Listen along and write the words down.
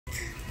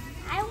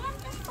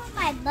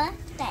my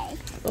birthday.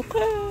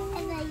 Okay.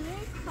 And a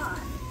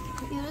unicorn.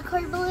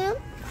 Unicorn balloon?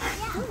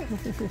 Yeah.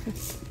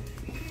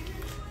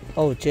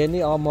 Oh,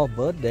 Jenny almost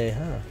birthday,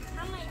 huh?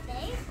 How many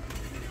days?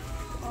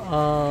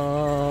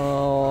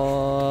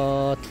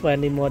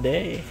 20 more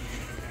days.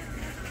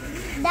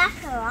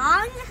 That's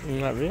long?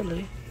 Not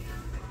really.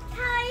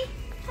 Hi,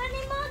 20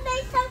 more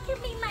days so to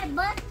be my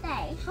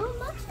birthday. How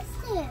much is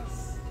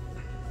this?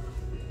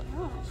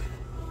 Gosh.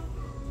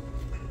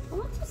 How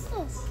much is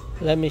this?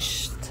 Let me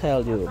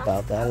tell you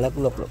about that.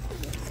 Look.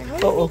 So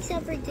Oh. makes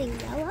everything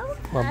yellow?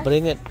 Well,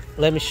 bring it.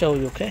 Let me show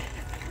you, okay?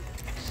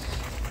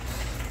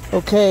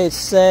 Okay,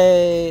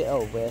 say,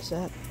 oh, where's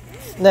that?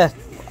 Nah,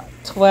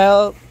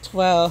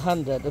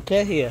 1200,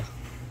 okay, here.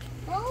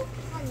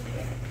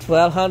 1,200.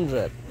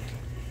 1200.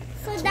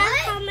 So that's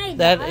how many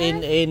That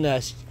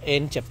dollars?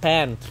 in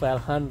Japan,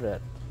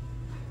 1200.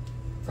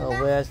 So Oh,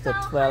 that's where's the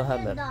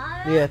 1200?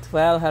 $1,200? Yeah,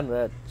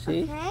 1200.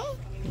 See? Okay.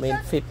 Mean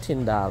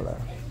 $15.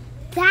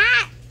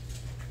 That.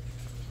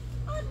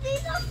 Oh,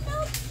 these are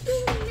so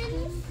cute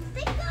mini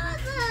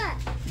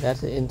stickers.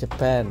 That's in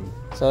Japan.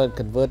 So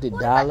converted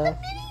What about dollar. the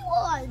mini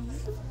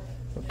ones?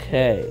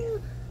 Okay.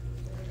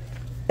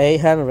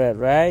 800,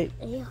 right?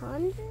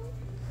 800?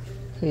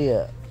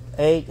 Here,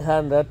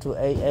 800 to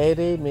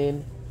 880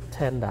 mean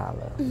 $10.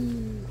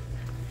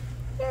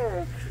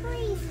 You're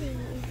crazy.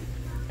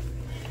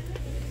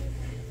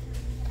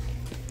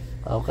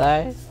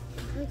 Okay?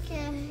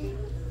 Okay.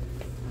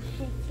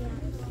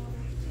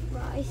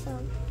 Buy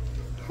some.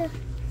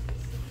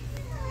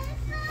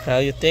 How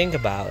you think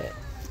about it?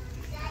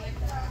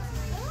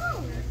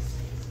 Oh,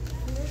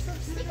 there's some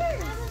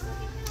stickers.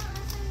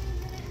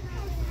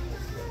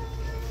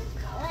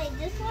 Wait,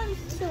 this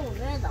one's too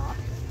red off.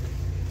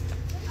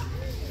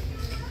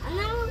 I'm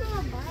not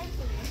gonna buy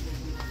these.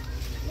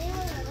 Do you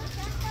wanna look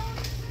at them?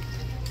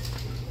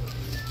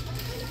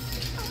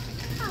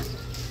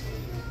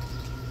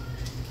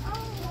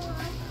 Oh,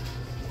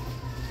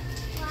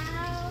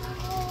 wow.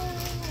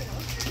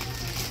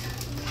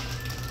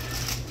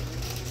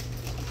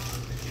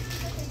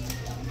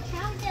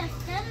 Count this.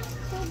 That is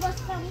cool, but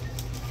some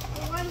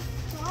one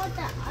saw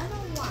the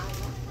other one.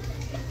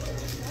 That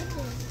is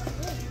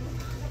good.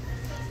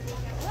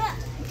 Look,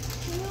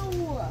 two.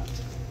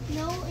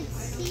 No, it's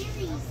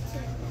series 2.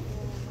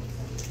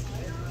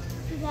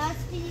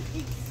 That's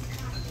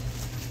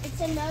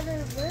it's another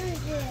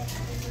version.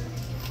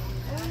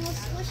 Almost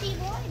squishy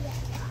boy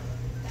bag.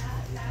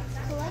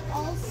 Collect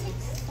all 6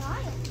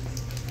 styles.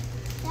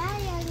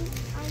 Daddy,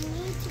 I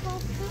need to go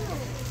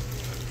through.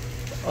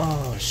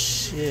 Oh,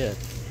 shit.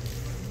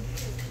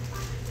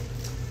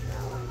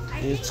 I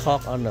You think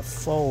talk on the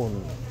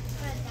phone.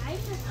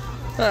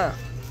 Huh.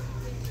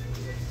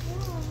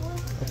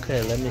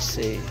 Okay, let me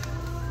see.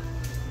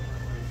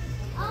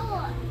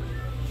 Oh,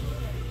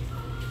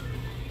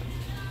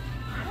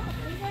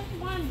 this is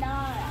 $1.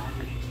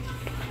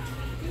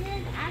 This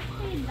is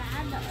actually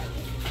bad.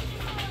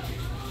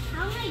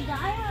 How many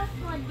dollars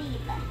for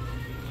these?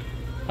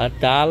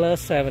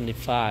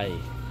 $1.75.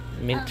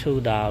 Mean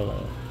 $2.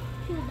 $2?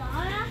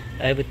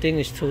 Everything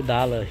is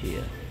 $2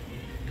 here.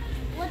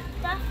 What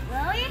the?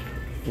 Really?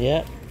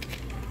 Yep.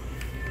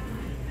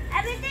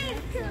 Everything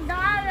is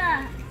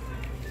 $2.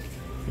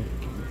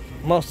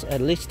 Most at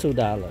least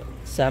 $2.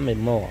 Some is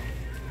more.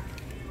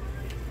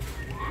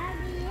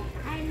 Abby,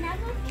 I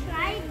never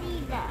tried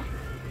these.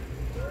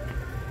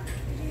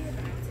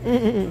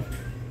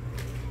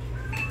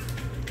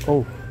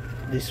 Oh,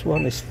 this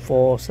one is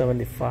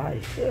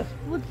 $4.75.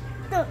 What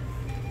the?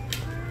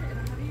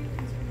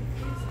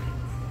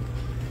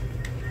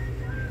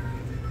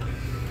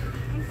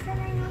 I said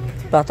I need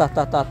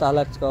to. Ta,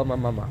 let's go,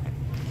 mama.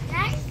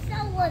 Daiso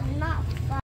was not